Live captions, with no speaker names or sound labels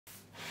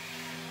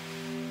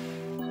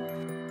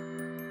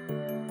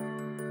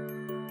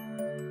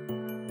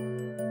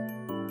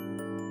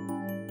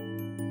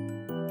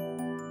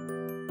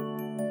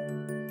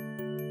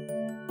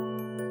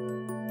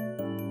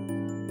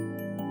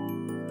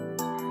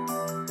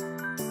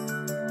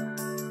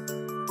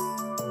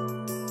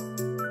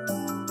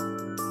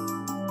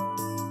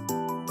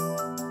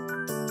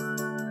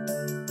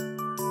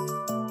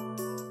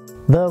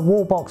The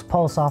Wallbox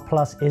Pulsar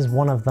Plus is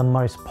one of the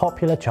most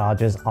popular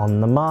chargers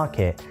on the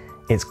market.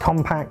 It's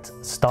compact,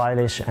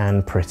 stylish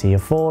and pretty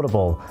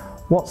affordable.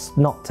 What's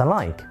not to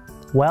like?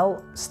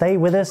 Well, stay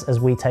with us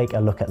as we take a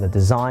look at the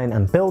design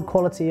and build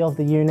quality of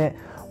the unit,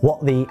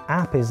 what the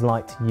app is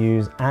like to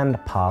use, and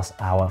pass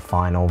our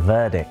final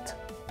verdict.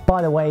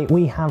 By the way,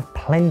 we have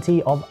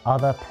plenty of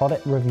other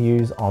product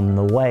reviews on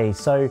the way,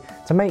 so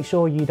to make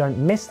sure you don't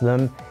miss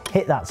them,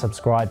 hit that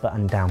subscribe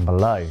button down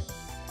below.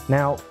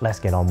 Now, let's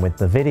get on with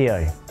the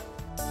video.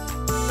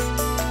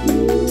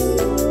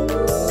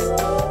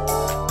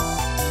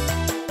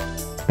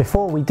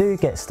 Before we do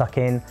get stuck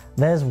in,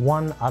 there's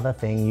one other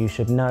thing you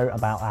should know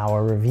about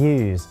our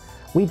reviews.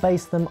 We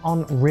base them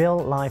on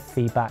real-life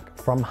feedback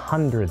from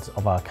hundreds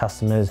of our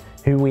customers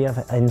who we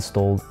have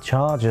installed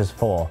chargers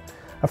for.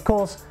 Of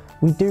course,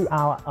 we do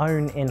our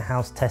own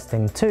in-house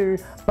testing too,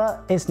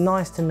 but it's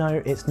nice to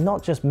know it's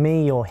not just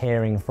me you're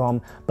hearing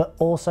from, but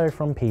also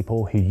from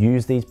people who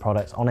use these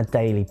products on a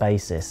daily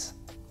basis.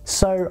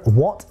 So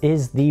what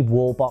is the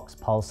Wallbox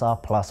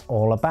Pulsar Plus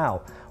all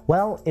about?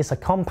 Well, it's a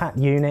compact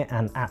unit,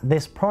 and at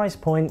this price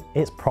point,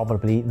 it's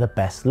probably the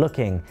best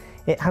looking.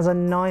 It has a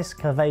nice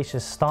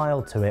curvaceous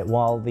style to it,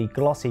 while the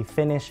glossy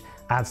finish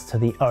adds to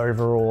the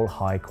overall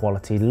high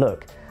quality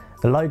look.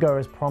 The logo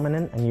is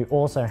prominent, and you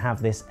also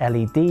have this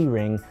LED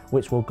ring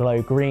which will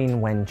glow green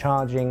when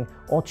charging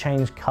or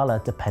change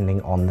color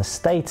depending on the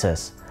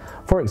status.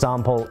 For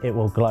example, it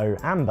will glow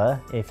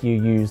amber if you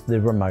use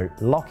the remote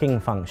locking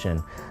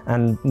function,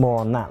 and more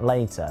on that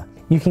later.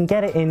 You can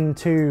get it in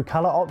two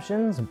color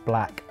options,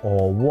 black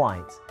or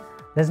white.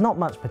 There's not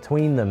much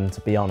between them, to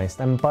be honest,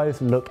 and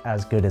both look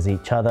as good as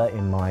each other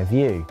in my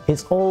view.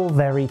 It's all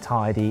very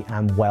tidy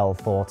and well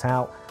thought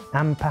out,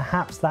 and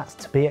perhaps that's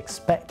to be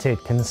expected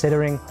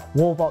considering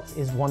Wallbox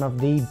is one of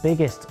the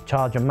biggest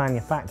charger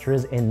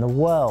manufacturers in the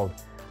world.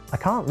 I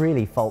can't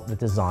really fault the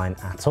design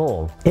at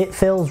all. It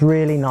feels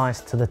really nice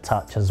to the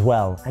touch as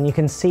well, and you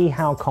can see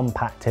how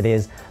compact it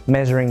is,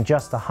 measuring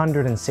just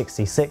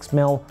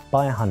 166mm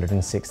by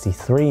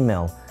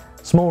 163mm,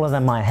 smaller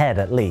than my head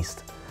at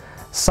least.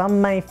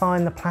 Some may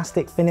find the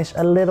plastic finish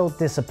a little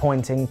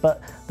disappointing,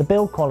 but the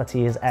build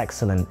quality is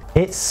excellent.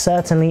 It's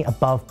certainly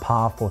above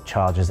par for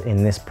chargers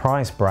in this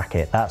price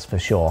bracket, that's for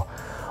sure.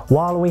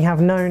 While we have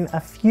known a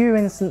few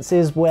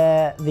instances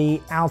where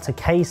the outer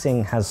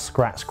casing has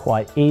scratched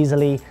quite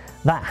easily,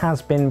 that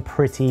has been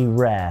pretty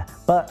rare,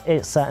 but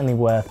it's certainly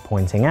worth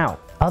pointing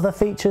out. Other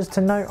features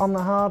to note on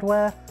the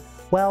hardware?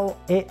 Well,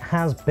 it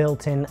has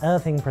built-in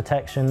earthing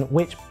protection,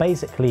 which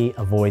basically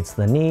avoids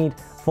the need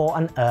for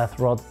an earth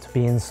rod to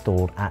be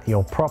installed at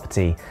your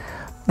property.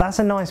 That's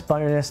a nice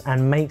bonus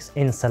and makes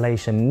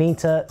installation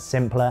neater,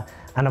 simpler,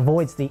 and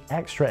avoids the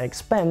extra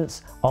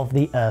expense of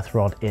the earth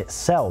rod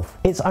itself.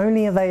 It's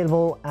only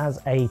available as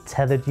a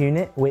tethered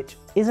unit, which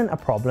isn't a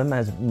problem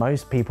as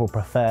most people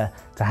prefer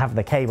to have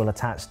the cable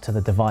attached to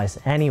the device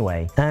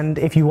anyway. And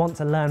if you want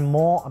to learn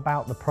more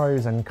about the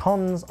pros and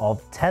cons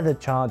of tethered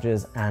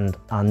chargers and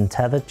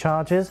untethered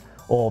chargers,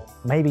 or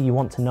maybe you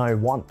want to know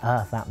what on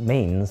earth that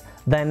means,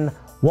 then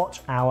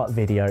watch our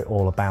video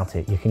all about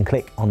it. You can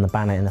click on the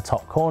banner in the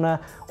top corner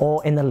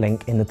or in the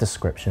link in the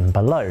description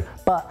below.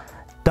 But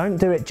don't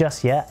do it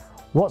just yet.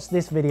 Watch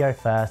this video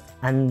first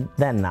and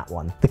then that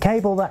one. The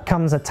cable that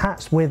comes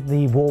attached with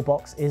the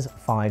Wallbox is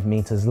 5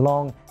 meters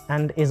long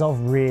and is of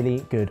really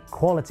good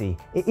quality.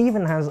 It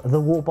even has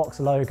the Wallbox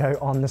logo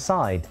on the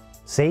side.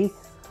 See?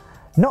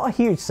 Not a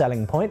huge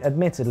selling point,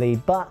 admittedly,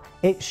 but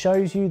it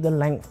shows you the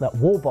length that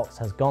Wallbox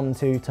has gone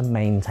to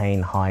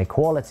maintain high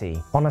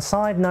quality. On a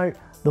side note,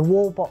 the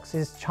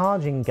Wallbox's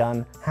charging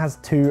gun has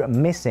 2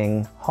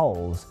 missing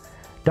holes.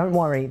 Don't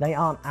worry, they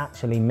aren't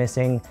actually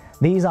missing.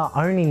 These are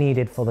only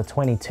needed for the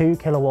 22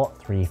 kilowatt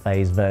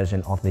 3-phase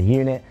version of the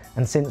unit,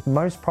 and since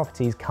most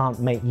properties can't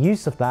make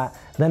use of that,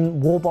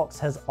 then Wallbox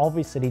has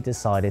obviously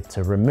decided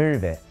to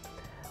remove it.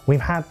 We've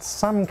had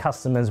some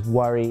customers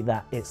worry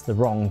that it's the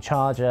wrong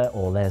charger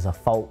or there's a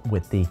fault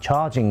with the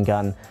charging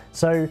gun,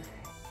 so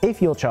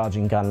if your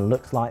charging gun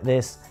looks like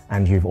this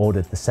and you've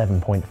ordered the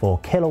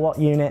 7.4 kilowatt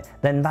unit,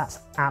 then that's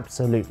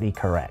absolutely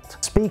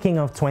correct. Speaking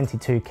of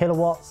 22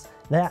 kilowatts,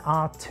 there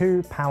are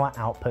 2 power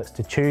outputs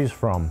to choose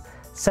from,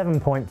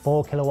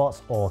 7.4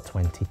 kilowatts or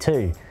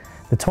 22.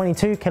 The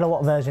 22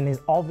 kilowatt version is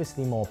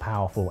obviously more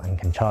powerful and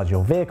can charge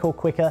your vehicle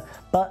quicker,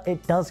 but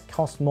it does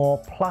cost more,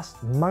 plus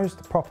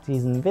most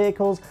properties and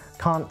vehicles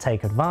can't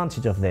take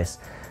advantage of this.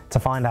 To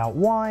find out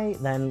why,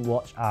 then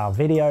watch our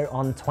video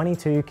on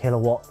 22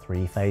 kilowatt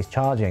 3-phase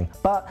charging,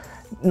 but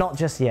not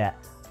just yet,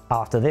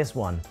 after this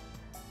one.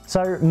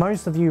 So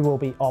most of you will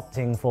be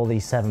opting for the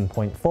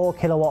 7.4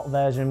 kilowatt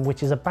version,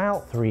 which is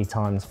about 3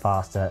 times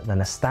faster than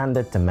a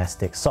standard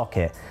domestic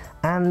socket.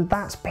 And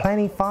that's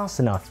plenty fast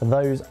enough for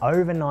those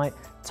overnight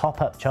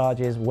top-up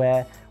charges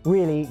where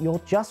really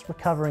you're just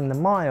recovering the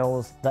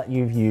miles that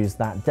you've used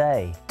that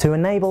day. To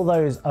enable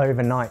those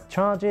overnight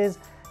charges,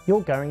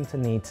 you're going to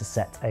need to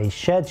set a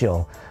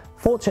schedule.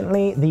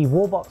 Fortunately, the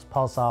Wallbox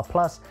Pulsar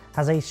Plus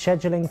has a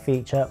scheduling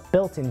feature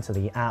built into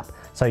the app,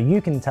 so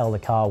you can tell the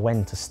car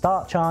when to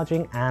start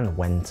charging and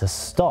when to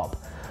stop.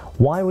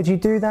 Why would you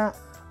do that?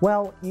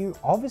 Well, you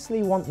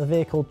obviously want the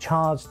vehicle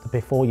charged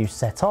before you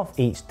set off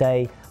each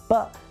day,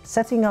 but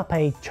setting up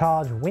a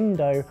charge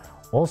window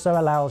also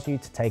allows you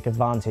to take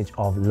advantage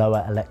of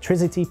lower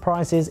electricity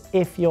prices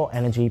if your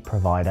energy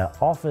provider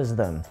offers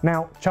them.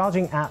 Now,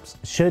 charging apps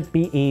should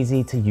be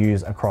easy to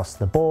use across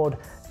the board,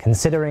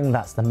 considering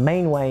that's the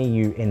main way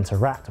you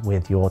interact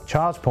with your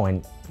charge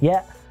point.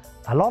 Yet,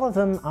 a lot of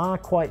them are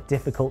quite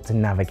difficult to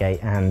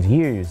navigate and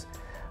use.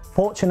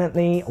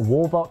 Fortunately,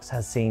 Wallbox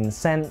has seen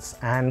sense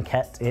and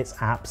kept its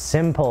app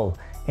simple.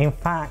 In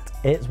fact,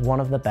 it's one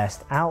of the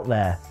best out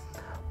there.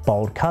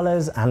 Bold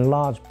colors and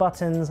large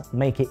buttons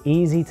make it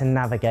easy to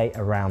navigate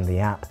around the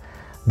app.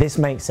 This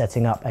makes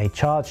setting up a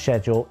charge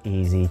schedule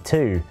easy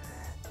too.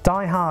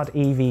 Die-hard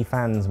EV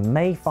fans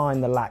may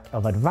find the lack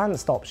of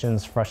advanced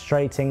options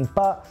frustrating,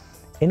 but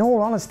in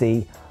all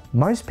honesty,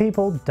 most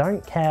people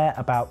don't care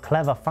about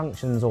clever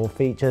functions or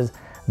features.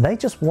 They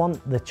just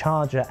want the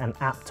charger and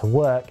app to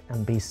work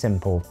and be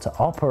simple to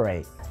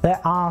operate. There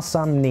are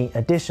some neat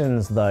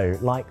additions though,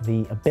 like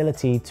the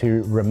ability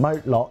to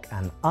remote lock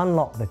and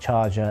unlock the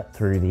charger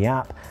through the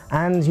app,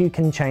 and you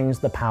can change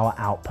the power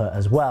output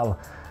as well.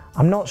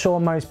 I'm not sure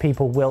most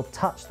people will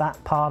touch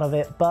that part of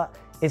it, but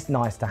it's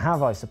nice to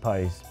have, I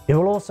suppose. It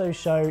will also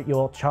show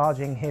your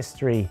charging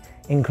history,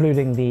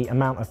 including the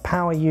amount of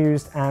power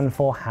used and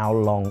for how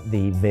long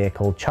the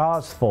vehicle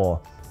charged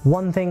for.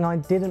 One thing I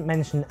didn't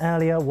mention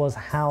earlier was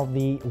how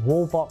the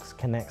Wallbox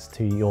connects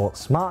to your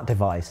smart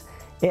device.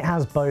 It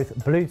has both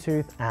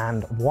Bluetooth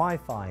and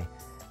Wi-Fi.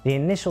 The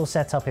initial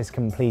setup is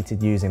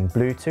completed using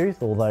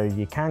Bluetooth, although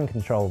you can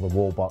control the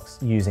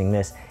Wallbox using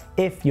this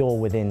if you're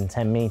within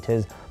 10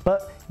 meters,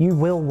 but you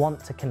will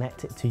want to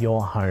connect it to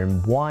your home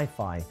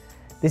Wi-Fi.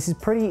 This is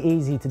pretty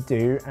easy to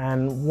do,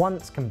 and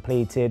once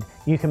completed,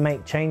 you can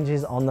make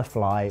changes on the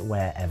fly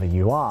wherever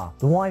you are.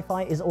 The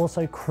Wi-Fi is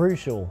also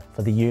crucial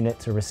for the unit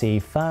to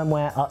receive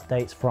firmware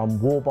updates from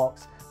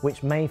Wallbox,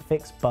 which may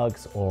fix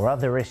bugs or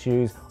other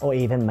issues, or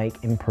even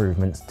make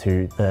improvements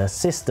to the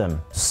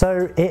system.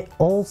 So it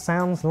all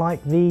sounds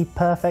like the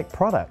perfect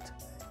product.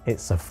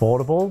 It's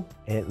affordable,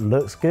 it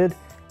looks good,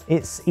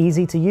 it's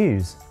easy to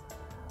use.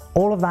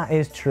 All of that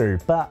is true,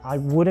 but I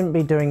wouldn't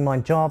be doing my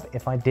job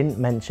if I didn't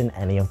mention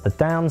any of the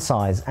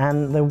downsides.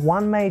 And the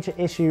one major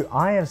issue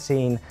I have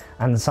seen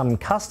and some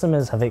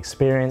customers have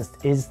experienced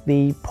is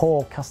the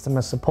poor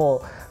customer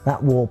support that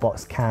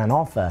Wallbox can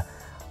offer.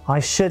 I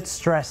should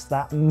stress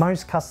that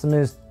most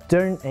customers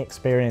don't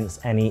experience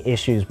any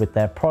issues with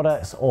their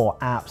products or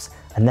apps,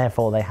 and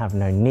therefore they have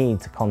no need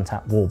to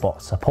contact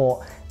Wallbox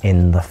support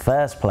in the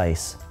first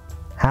place.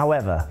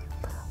 However,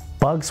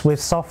 bugs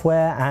with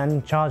software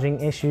and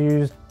charging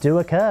issues do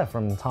occur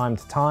from time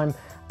to time,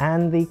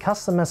 and the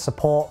customer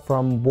support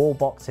from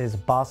Wallbox's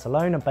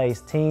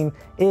Barcelona-based team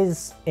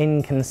is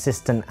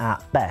inconsistent at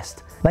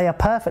best. They are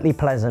perfectly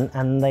pleasant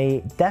and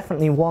they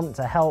definitely want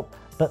to help,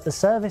 but the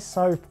service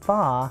so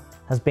far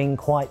has been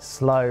quite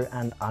slow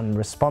and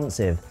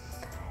unresponsive.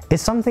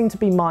 It's something to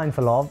be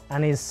mindful of,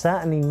 and is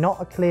certainly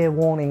not a clear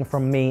warning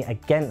from me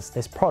against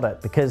this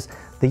product, because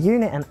the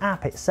unit and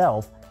app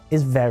itself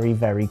is very,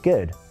 very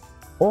good.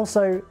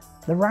 Also,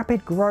 the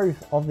rapid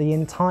growth of the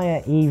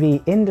entire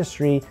EV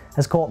industry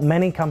has caught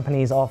many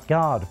companies off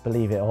guard,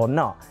 believe it or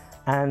not,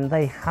 and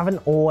they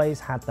haven't always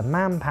had the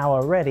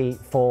manpower ready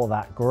for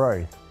that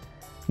growth.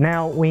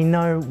 Now, we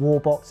know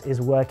Wallbox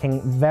is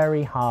working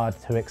very hard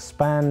to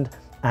expand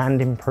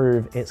and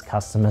improve its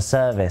customer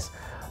service.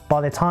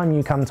 By the time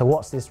you come to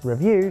watch this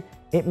review,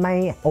 it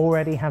may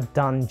already have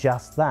done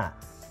just that.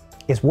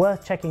 It's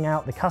worth checking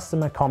out the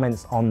customer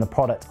comments on the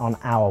product on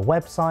our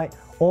website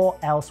or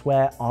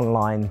elsewhere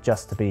online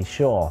just to be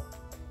sure.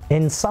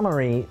 In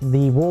summary,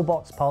 the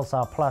Wallbox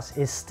Pulsar Plus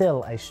is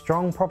still a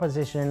strong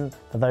proposition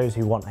for those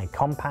who want a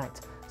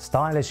compact,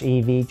 stylish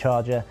EV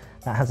charger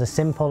that has a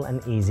simple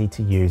and easy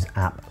to use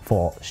app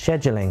for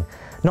scheduling,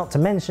 not to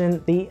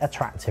mention the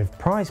attractive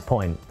price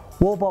point.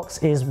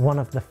 Wallbox is one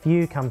of the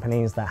few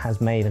companies that has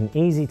made an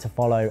easy to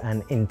follow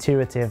and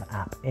intuitive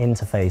app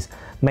interface,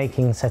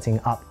 making setting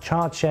up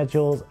charge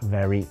schedules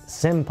very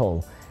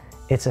simple.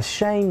 It's a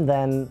shame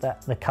then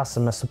that the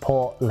customer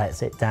support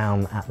lets it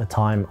down at the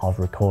time of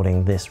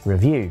recording this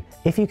review.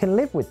 If you can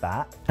live with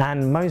that,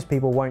 and most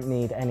people won't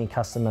need any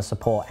customer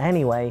support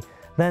anyway,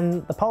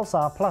 then the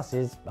Pulsar Plus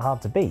is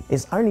hard to beat.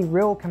 Its only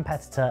real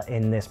competitor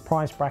in this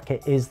price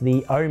bracket is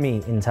the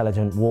Ohmi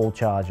intelligent wall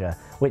charger,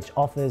 which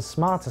offers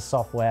smarter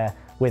software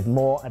with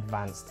more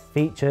advanced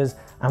features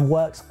and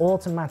works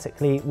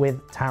automatically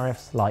with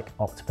tariffs like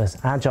Octopus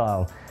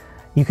Agile.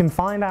 You can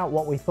find out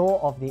what we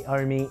thought of the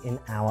Ohmi in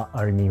our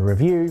Ohmi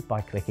review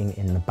by clicking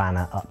in the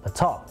banner up the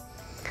top.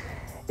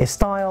 If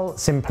style,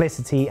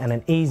 simplicity and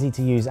an easy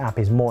to use app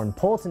is more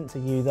important to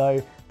you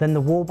though, then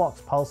the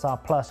Wallbox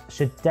Pulsar Plus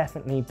should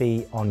definitely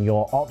be on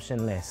your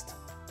option list.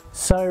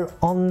 So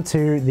on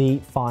to the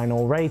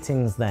final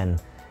ratings then.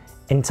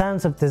 In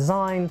terms of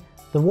design,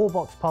 The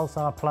Wallbox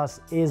Pulsar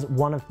Plus is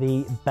one of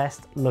the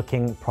best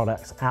looking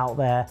products out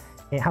there.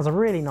 It has a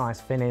really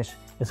nice finish,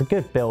 it's a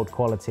good build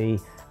quality,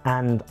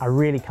 and I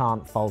really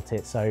can't fault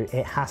it, so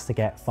it has to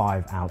get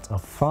 5 out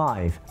of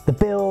 5. The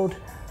build,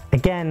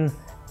 again,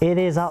 it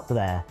is up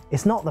there.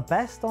 It's not the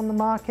best on the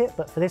market,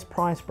 but for this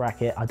price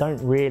bracket, I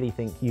don't really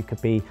think you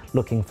could be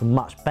looking for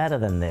much better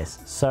than this.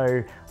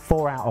 So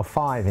 4 out of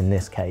 5 in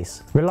this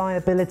case.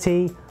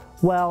 Reliability,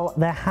 well,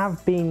 there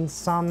have been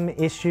some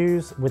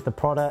issues with the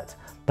product,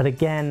 but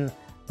again,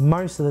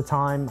 most of the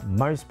time,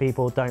 most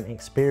people don't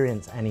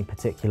experience any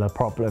particular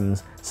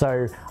problems.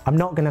 So I'm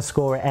not gonna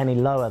score it any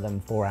lower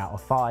than 4 out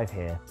of 5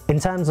 here. In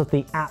terms of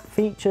the app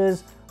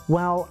features,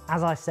 well,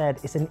 as I said,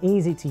 it's an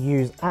easy to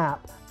use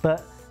app,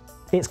 but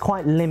it's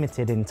quite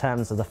limited in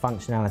terms of the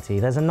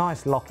functionality. There's a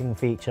nice locking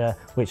feature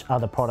which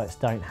other products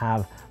don't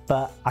have,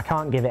 but I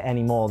can't give it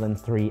any more than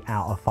 3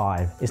 out of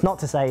 5. It's not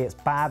to say it's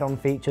bad on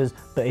features,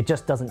 but it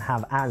just doesn't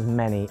have as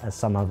many as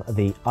some of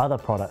the other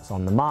products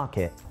on the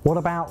market. What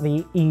about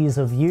the ease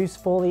of use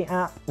for the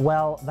app?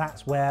 Well,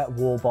 that's where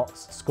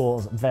Wallbox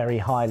scores very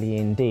highly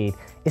indeed.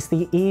 It's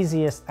the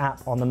easiest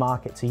app on the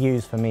market to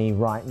use for me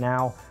right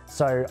now,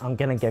 so I'm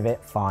gonna give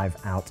it 5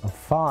 out of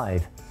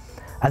 5.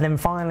 And then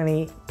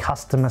finally,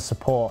 customer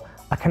support.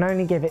 I can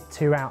only give it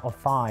 2 out of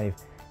 5.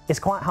 It's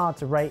quite hard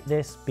to rate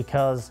this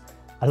because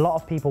a lot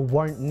of people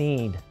won't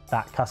need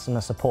that customer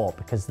support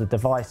because the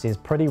device is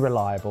pretty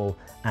reliable,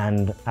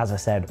 and as I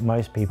said,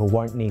 most people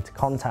won't need to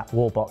contact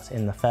Wallbox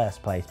in the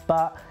first place.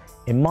 But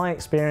in my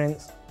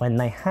experience, when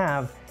they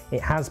have,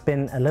 it has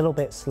been a little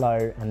bit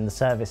slow and the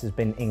service has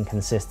been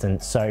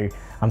inconsistent. So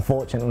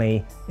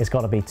unfortunately, it's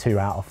got to be 2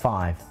 out of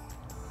 5.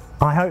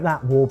 I hope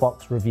that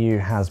Wallbox review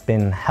has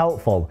been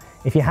helpful.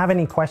 If you have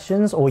any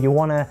questions or you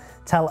want to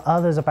tell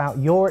others about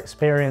your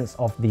experience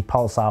of the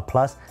Pulsar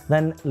Plus,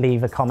 then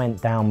leave a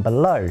comment down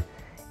below.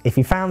 If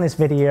you found this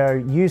video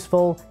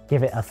useful,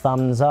 give it a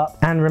thumbs up.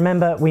 And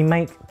remember, we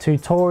make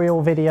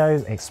tutorial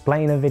videos,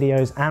 explainer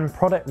videos, and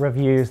product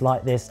reviews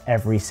like this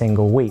every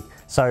single week.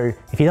 So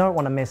if you don't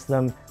want to miss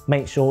them,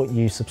 make sure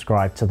you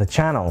subscribe to the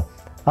channel.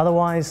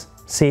 Otherwise,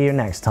 see you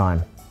next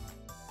time.